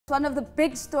One of the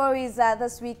big stories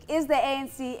this week is the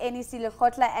ANC NEC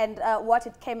Lekgotla and what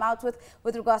it came out with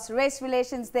regards to race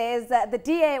relations. There is the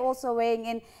DA also weighing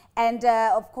in, and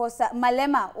of course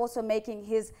Malema also making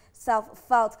his self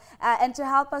felt. And to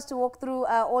help us to walk through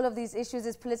all of these issues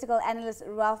is political analyst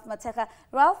Mathekga.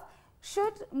 Ralph,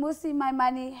 should Mmusi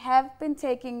Maimane have been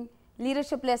taking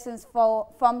leadership lessons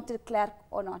from De Klerk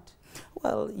or not?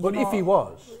 Well, but if he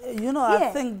was, I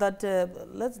think that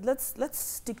let's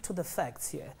stick to the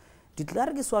facts here. De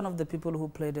Klerk is one of the people who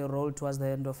played a role towards the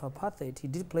end of apartheid. He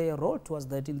did play a role towards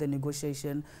that in the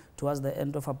negotiation towards the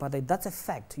end of apartheid. That's a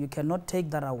fact. You cannot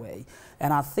take that away.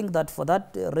 And I think that for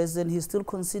that reason, he's still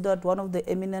considered one of the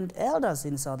eminent elders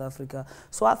in South Africa.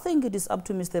 So I think it is up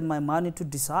to Mr. Maimane to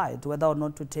decide whether or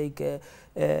not to take a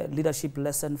leadership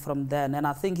lesson from then. And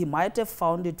I think he might have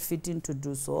found it fitting to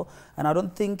do so. And I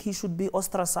don't think he should be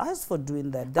ostracized for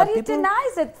doing that. But he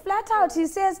denies it flat out. He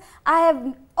says, I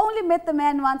have only met the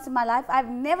man once in my life. I've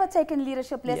never taken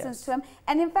leadership lessons to him.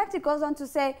 And in fact, he goes on to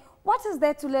say, what is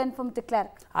there to learn from De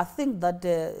Klerk? I think that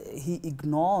he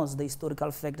ignores the historical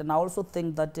fact, and I also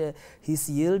think that he's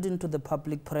yielding to the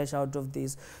public pressure out of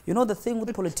this. You know, the thing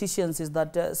with politicians is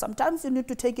that sometimes you need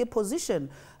to take a position,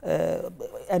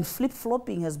 and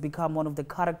flip-flopping has become one of the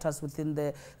characters within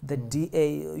the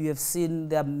DA. You have seen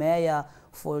their mayor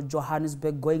for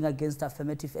Johannesburg going against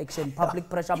affirmative action, public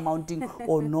pressure mounting,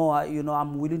 or no,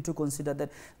 I'm willing to consider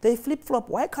that. They flip-flop.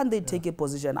 Why can't they take a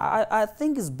position? I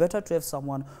think it's better to have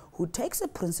someone who takes a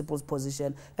principled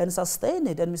position and sustain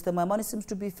it. And Mr. Maimane seems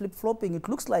to be flip-flopping. It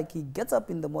looks like he gets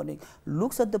up in the morning,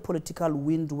 looks at the political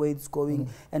wind where it's going,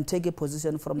 and take a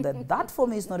position from that. That, for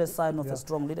me, is not a sign of a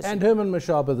strong leadership. And Herman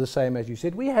Mashaba, the same as you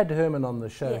said. We had Herman on the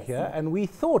show here, and we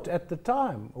thought at the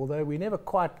time, although we never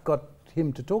quite got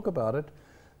him to talk about it,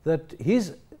 that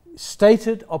his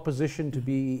stated opposition to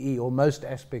BEE, or most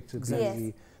aspects of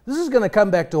BEE, this is going to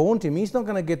come back to haunt him. He's not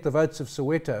going to get the votes of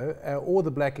Soweto, or the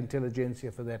black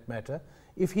intelligentsia for that matter,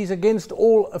 if he's against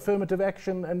all affirmative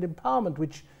action and empowerment,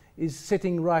 which is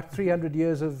setting right 300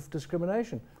 years of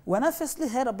discrimination. When I firstly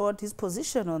heard about his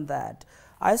position on that,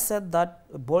 I said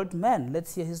that, bold man,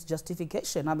 let's hear his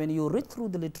justification. I mean, you read through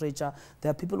the literature, there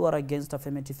are people who are against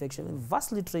affirmative action,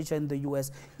 vast literature in the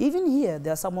US. Even here,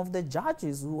 there are some of the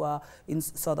judges who are in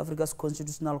South Africa's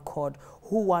Constitutional Court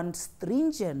who want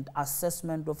stringent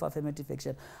assessment of affirmative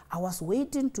action. I was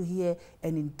waiting to hear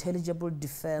an intelligible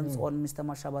defense on Mr.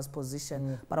 Mashaba's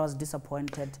position, but I was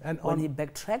disappointed when he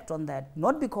backtracked on that.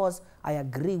 Not because I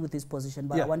agree with his position,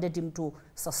 but I wanted him to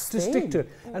sustain. To stick to it.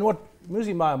 And what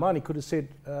Mmusi Maimane could have said,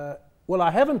 well,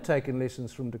 I haven't taken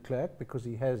lessons from De Klerk because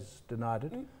he has denied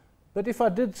it. But if I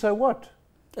did, so what?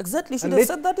 Exactly. Should have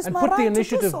said that is my right. And put the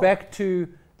initiative back to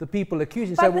the people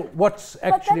accusing. Say, well, what's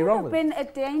actually wrong with it? But that would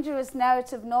have been a dangerous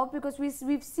narrative, no? Because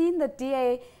we've seen the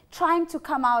DA trying to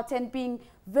come out and being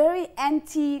very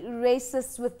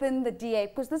anti-racist within the DA,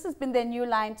 because this has been their new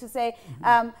line to say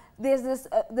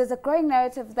there's a growing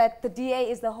narrative that the DA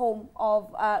is the home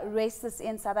of racists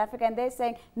in South Africa, and they're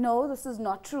saying, no, this is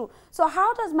not true. So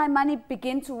how does Maimane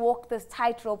begin to walk this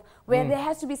tightrope where there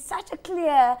has to be such a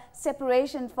clear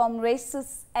separation from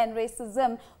racists and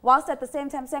racism, whilst at the same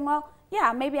time saying, well,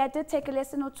 yeah, maybe I did take a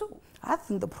lesson or two? I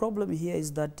think the problem here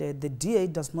is that the DA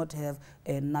does not have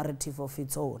a narrative of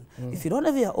its own. If you don't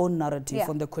have your own narrative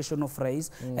on the question of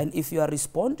race, and if you are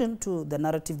responding to the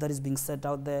narrative that is being set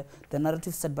out there, the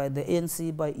narrative set by the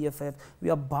ANC, by EFF, we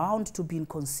are bound to be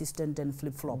inconsistent and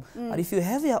flip-flop. But if you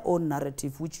have your own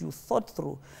narrative, which you thought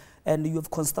through, and you have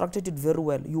constructed it very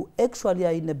well, you actually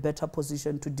are in a better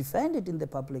position to defend it in the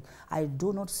public. I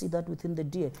do not see that within the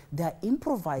DA. They are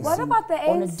improvising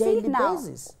on a daily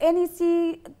basis.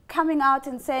 NEC coming out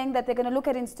and saying that they're going to look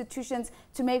at institutions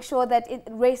to make sure that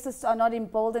racists are not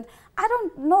emboldened. I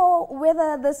don't know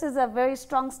whether this is a very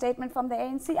strong statement from the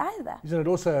ANC either. Isn't it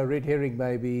also a red herring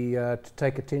maybe to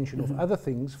take attention of other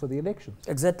things for the election?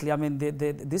 Exactly. I mean,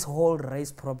 this whole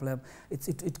race problem,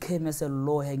 it came as a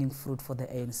low-hanging fruit for the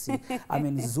ANC. I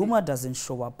mean, Zuma doesn't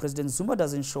show up. President Zuma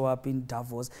doesn't show up in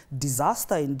Davos.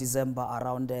 Disaster in December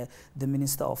around the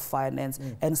Minister of Finance.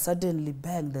 And suddenly,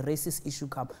 bang, the racist issue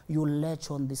comes. You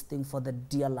latch on this thing for the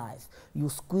dear life. You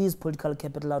squeeze political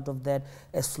capital out of that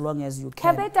as long as you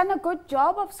can. Have they done a good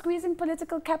job of squeezing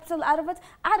political capital out of it?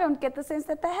 I don't get the sense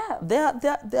that they have.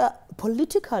 They are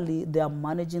politically, they are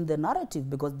managing the narrative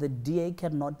because the DA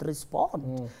cannot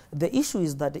respond. The issue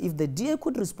is that if the DA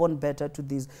could respond better to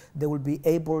this, they will be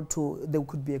able to, they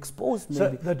could be exposed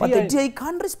maybe. So but the DA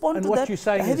can't respond to that.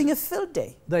 They're having a field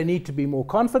day. They need to be more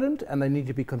confident and they need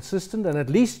to be consistent, and at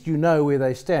least you know where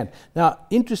they stand. Now,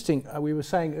 interesting, we were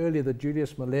saying earlier that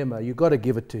Julius Malema, you got to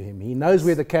give it to him. He knows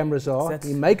where the cameras are.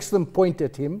 He makes them point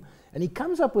at him. And he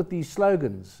comes up with these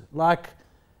slogans like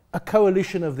a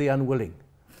coalition of the unwilling.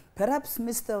 Perhaps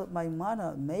Mr.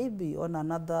 Maimane, maybe on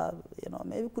another,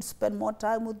 maybe could spend more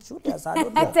time with Julius. I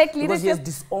don't know. Because he has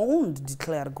disowned De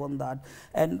Klerk on that.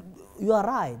 And you are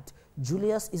right.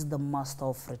 Julius is the master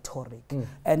of rhetoric.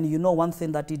 And you know one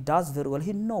thing that he does very well,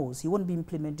 he knows he won't be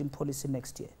implementing policy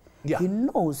next year. Yeah. He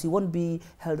knows he won't be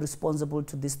held responsible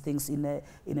to these things in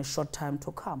a short time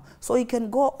to come. So he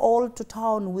can go all to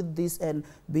town with this and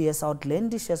be as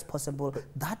outlandish as possible.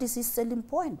 That is his selling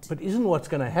point. But isn't what's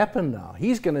going to happen now?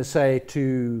 He's going to say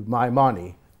to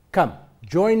Maimane, come,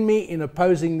 join me in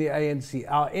opposing the ANC.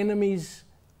 Our enemies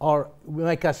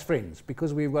make us friends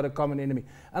because we've got a common enemy.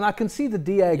 And I can see the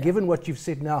DA, given what you've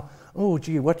said now, oh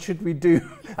gee, what should we do?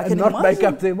 And not make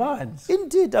up their minds.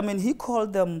 Indeed. I mean, he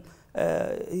called them...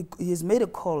 he's made a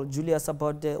call, Julius,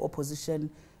 about the opposition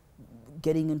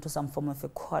getting into some form of a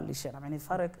coalition. I mean,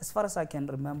 as far as I can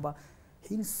remember,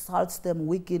 he insults them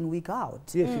week in, week out.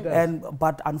 Yes, he does.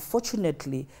 But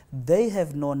unfortunately, they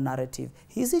have no narrative.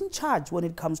 He's in charge when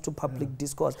it comes to public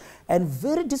discourse, and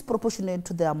very disproportionate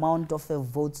to the amount of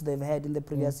votes they've had in the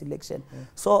previous election.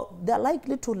 So they're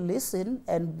likely to listen,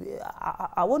 and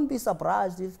I won't be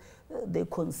surprised if they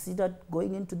considered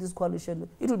going into this coalition.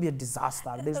 It will be a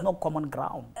disaster. There's no common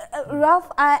ground. Ralph,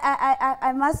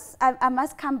 I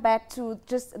must come back to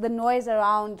just the noise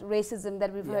around racism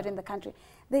that we've heard in the country.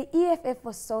 The EFF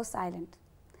was so silent.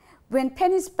 When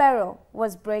Penny Sparrow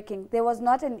was breaking, there was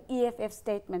not an EFF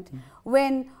statement.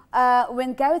 When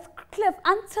Gareth Cliff,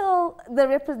 until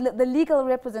the legal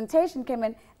representation came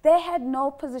in, they had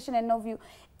no position and no view.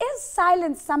 Is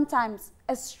silence sometimes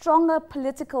a stronger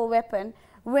political weapon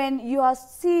when you are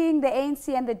seeing the ANC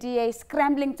and the DA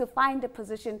scrambling to find a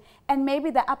position, and maybe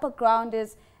the upper ground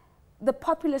is the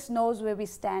populace knows where we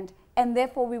stand, and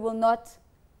therefore we will not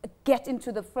get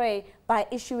into the fray by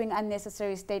issuing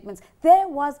unnecessary statements? There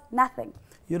was nothing.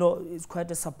 You know, it's quite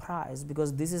a surprise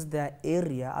because this is their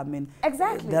area. I mean,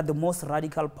 exactly. They're the most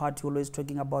radical party always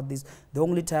talking about this. The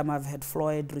only time I've had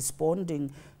Floyd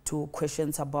responding to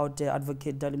questions about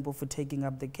Advocate Dalimpo for taking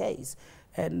up the case.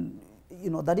 And you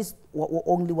know, that is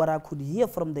only what I could hear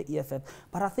from the EFF.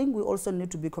 But I think we also need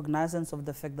to be cognizant of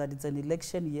the fact that it's an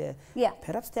election year. Yeah.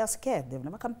 Perhaps they are scared. They've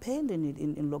never campaigned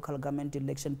in local government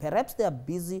election. Perhaps they are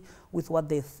busy with what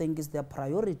they think is their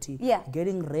priority,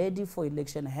 getting ready for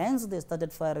election. Hence, they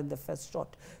started firing the first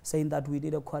shot, saying that we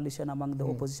need a coalition among the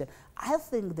opposition. I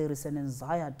think there is an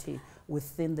anxiety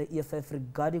within the EFF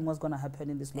regarding what's going to happen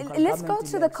in this local government election.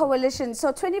 Let's go to the coalition.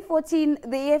 So 2014,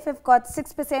 the EFF got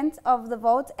 6% of the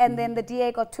vote, and then the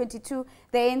DA got 22,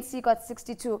 the ANC got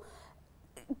 62.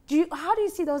 How do you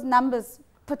see those numbers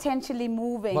potentially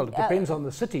moving? Well, it depends on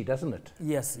the city, doesn't it?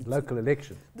 Yes. Local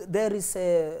election. There is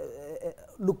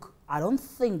look, I don't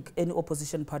think any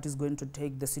opposition party is going to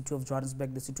take the city of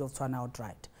Johannesburg, the city of Tshwane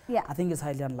outright. Yeah. I think it's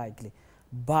highly unlikely.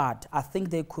 But I think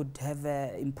they could have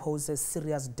imposed a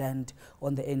serious dent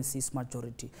on the ANC's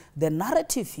majority. The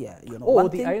narrative here, you know, or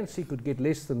the ANC could get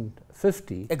less than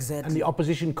 50, exactly, and the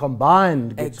opposition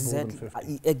combined gets more than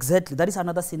 50. Exactly. That is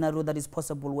another scenario that is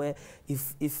possible, where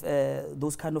if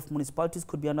those kind of municipalities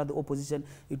could be under the opposition,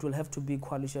 it will have to be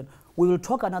coalition. We will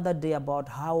talk another day about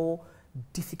how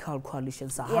difficult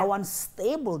coalitions are, how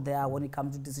unstable they are when it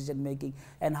comes to decision making,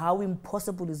 and how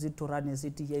impossible is it to run a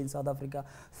city here in South Africa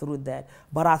through that.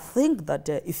 But I think that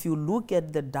if you look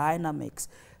at the dynamics,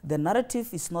 the narrative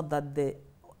is not that the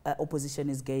opposition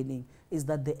is gaining, is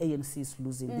that the ANC is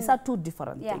losing. These are two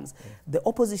different things. The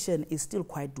opposition is still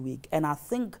quite weak, and I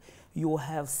think you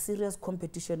have serious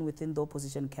competition within the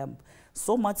opposition camp.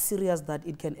 So much serious that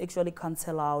it can actually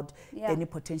cancel out any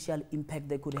potential impact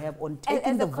they could have on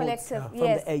taking the votes from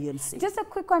the ANC. Just a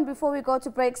quick one before we go to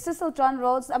break. Cecil John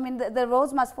Rhodes, I mean, the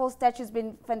Rhodes Must Fall statue has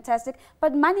been fantastic,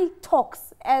 but money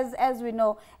talks, as we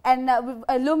know. And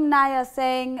alumni are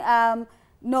saying,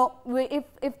 no,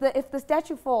 if the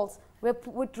statue falls, we're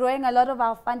withdrawing a lot of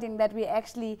our funding that we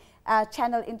actually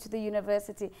channel into the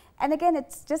university. And again,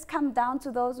 it's just come down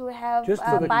to those who have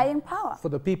buying power. For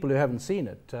the people who haven't seen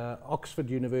it, Oxford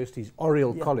University's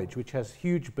Oriel College, which has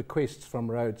huge bequests from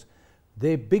Rhodes,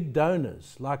 they're big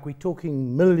donors, like we're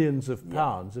talking millions of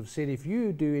pounds, have said, if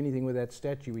you do anything with that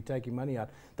statue, we're taking money out.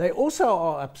 They also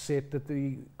are upset that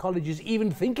the college is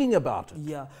even thinking about it.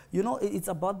 Yeah, you know, it's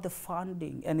about the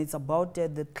funding, and it's about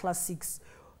the classics,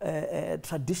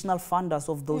 traditional funders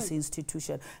of those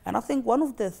institutions. And I think one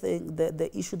of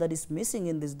the issue that is missing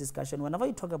in this discussion, whenever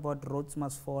you talk about Rhodes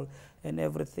Must Fall and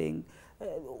everything,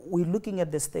 we're looking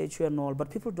at the statue and all, but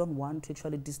people don't want to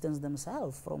actually distance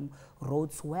themselves from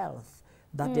Rhodes' wealth.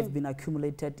 that have been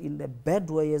accumulated in the bad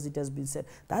way, as it has been said.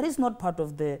 That is not part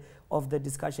of the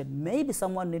discussion. Maybe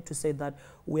someone need to say that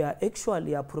we are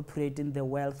actually appropriating the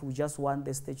wealth, we just want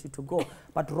the statue to go.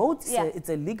 But roads, it's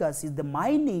a legacy, it's the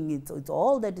mining, it's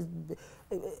all that is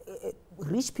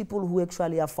rich people who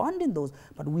actually are funding those.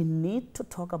 But we need to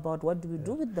talk about what do we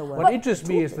do with the wealth. What interests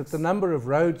me is that the number of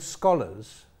Rhodes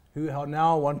scholars who are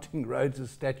now wanting Rhodes'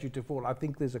 statue to fall, I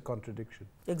think there's a contradiction.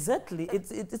 Exactly. It's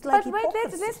like But wait,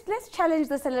 let's challenge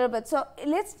this a little bit. So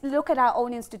let's look at our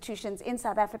own institutions in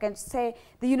South Africa and say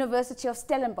the University of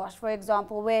Stellenbosch, for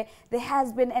example, where there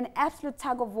has been an absolute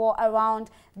tug of war around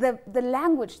the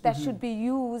language that should be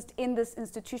used in this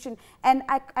institution. And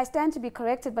I stand to be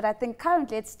corrected, but I think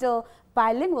currently it's still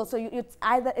bilingual. So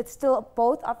it's still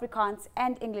both Afrikaans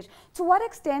and English. To what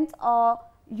extent are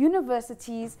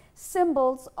universities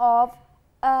symbols of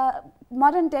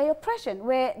modern day oppression,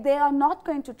 where they are not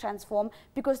going to transform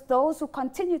because those who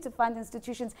continue to fund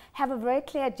institutions have a very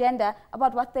clear agenda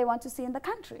about what they want to see in the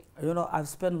country? You know, I've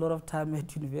spent a lot of time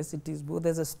at universities, both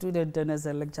as a student and as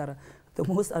a lecturer. The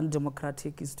most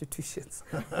undemocratic institutions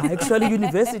are actually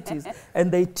universities, and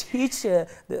they teach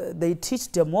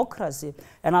democracy.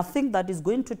 And I think that is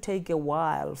going to take a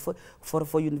while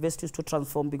for universities to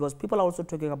transform, because people are also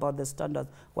talking about the standards.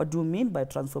 What do you mean by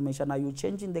transformation? Are you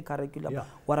changing the curriculum? Yeah.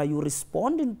 What are you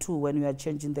responding to when you are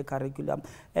changing the curriculum?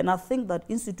 And I think that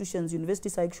institutions,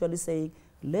 universities are actually saying,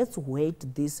 let's wait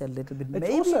this a little bit. Maybe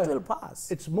it will pass.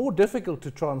 It's more difficult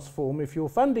to transform if your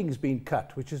funding's been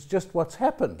cut, which is just what's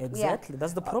happened. Exactly.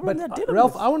 That's the problem they're dealing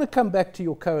Ralph, with. I want to come back to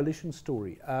your coalition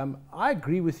story. I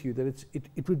agree with you that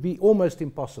it would be almost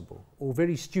impossible or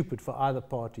very stupid for either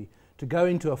party to go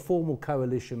into a formal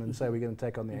coalition and say we're going to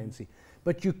take on the ANC.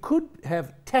 But you could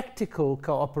have tactical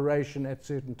cooperation at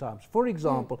certain times. For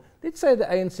example, let's say the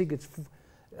ANC gets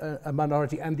a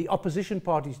minority and the opposition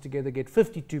parties together get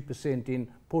 52% in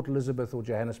Port Elizabeth or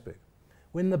Johannesburg.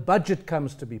 When the budget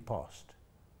comes to be passed,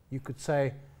 you could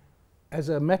say, as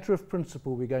a matter of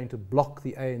principle, we're going to block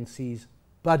the ANC's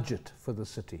budget for the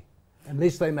city,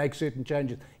 unless they make certain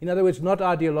changes. In other words, not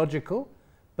ideological,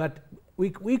 but we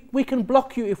can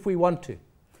block you if we want to.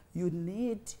 You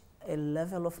need a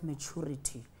level of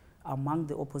maturity among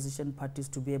the opposition parties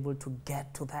to be able to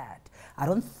get to that. I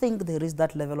don't think there is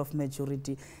that level of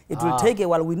maturity. It will take a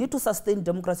while. We need to sustain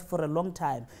democracy for a long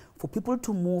time, for people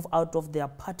to move out of their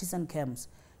partisan camps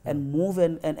and move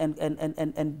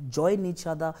and join each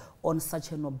other on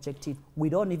such an objective. We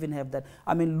don't even have that.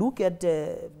 I mean, look at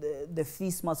the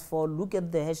fees must fall, look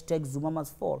at the hashtag Zuma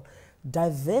must fall.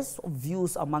 Diverse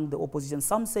views among the opposition,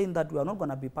 some saying that we are not going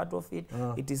to be part of it,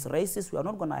 it is racist, we are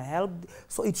not going to help.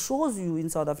 So it shows you in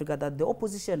South Africa that the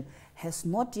opposition has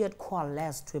not yet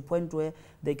coalesced to a point where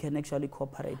they can actually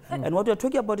cooperate. And what we are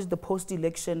talking about is the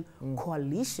post-election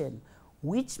coalition,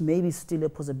 which may be still a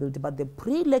possibility, but the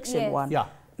pre-election one,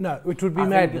 no, it would be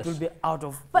madness. It will be out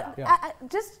of... But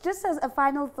just as a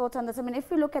final thought on this, I mean,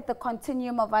 if we look at the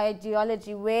continuum of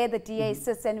ideology, where the DA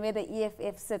sits and where the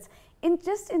EFF sits, in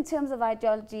terms of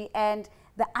ideology and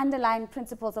the underlying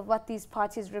principles of what these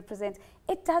parties represent,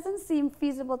 it doesn't seem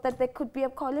feasible that there could be a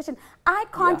coalition. I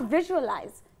can't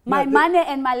visualize Maimane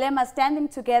and Malema standing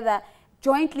together,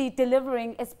 jointly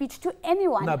delivering a speech to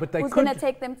anyone who's going to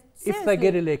take them seriously. If they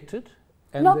get elected.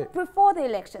 Not before the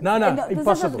election. No,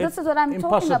 impossible. This is what I'm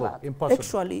talking about. Impossible.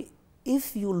 Actually,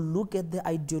 if you look at the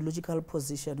ideological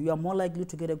position, you are more likely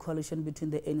to get a coalition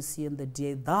between the ANC and the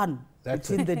DA than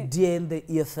between the DA and the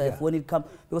EFF. When it comes,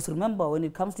 because remember, when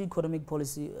it comes to economic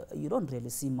policy, you don't really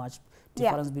see much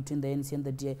difference between the ANC and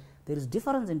the DA. There is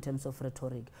difference in terms of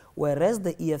rhetoric, whereas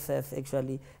the EFF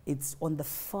actually, it's on the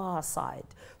far side.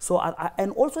 So,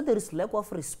 and also there is lack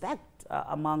of respect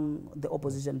among the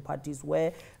opposition parties,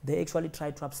 where they actually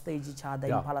try to upstage each other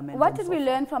in parliament. What did we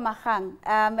learn from Ahang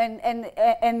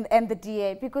and the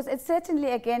DA? Because it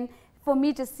certainly, again, for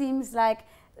me, just seems like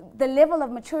the level of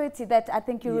maturity that I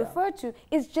think you referred to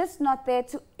is just not there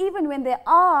to, even when there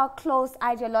are close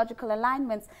ideological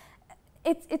alignments,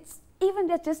 it's even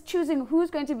just choosing who's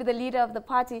going to be the leader of the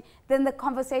party, then the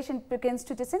conversation begins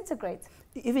to disintegrate.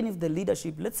 Even if the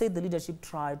leadership, let's say the leadership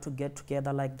tried to get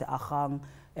together like the Ahang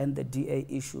and the DA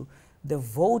issue, the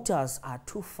voters are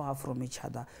too far from each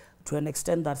other to an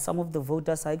extent that some of the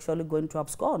voters are actually going to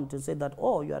abscond to say that,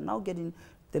 oh, you are now getting,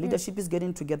 the leadership is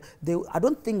getting together. I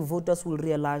don't think voters will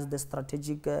realize the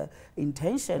strategic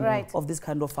intention of this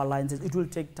kind of alliances. It will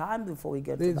take time before we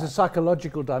get to that. There's a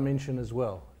psychological dimension as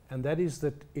well, and that is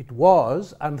that it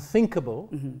was unthinkable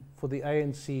for the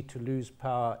ANC to lose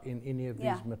power in any of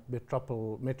these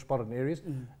metropolitan areas,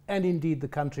 and indeed the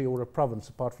country or a province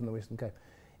apart from the Western Cape.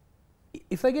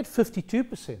 If they get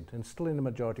 52% and still in the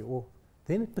majority, or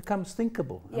then it becomes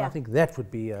thinkable. And Yeah. I think that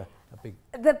would be a big...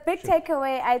 The big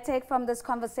takeaway I take from this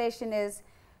conversation is,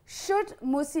 should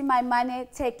Mmusi Maimane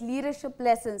take leadership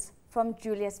lessons from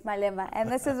Julius Malema? And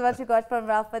this is what we got from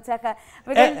Ralph Mathekga.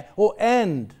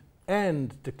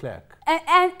 And De Klerk.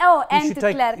 And You should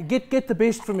De Klerk. get the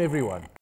best from everyone.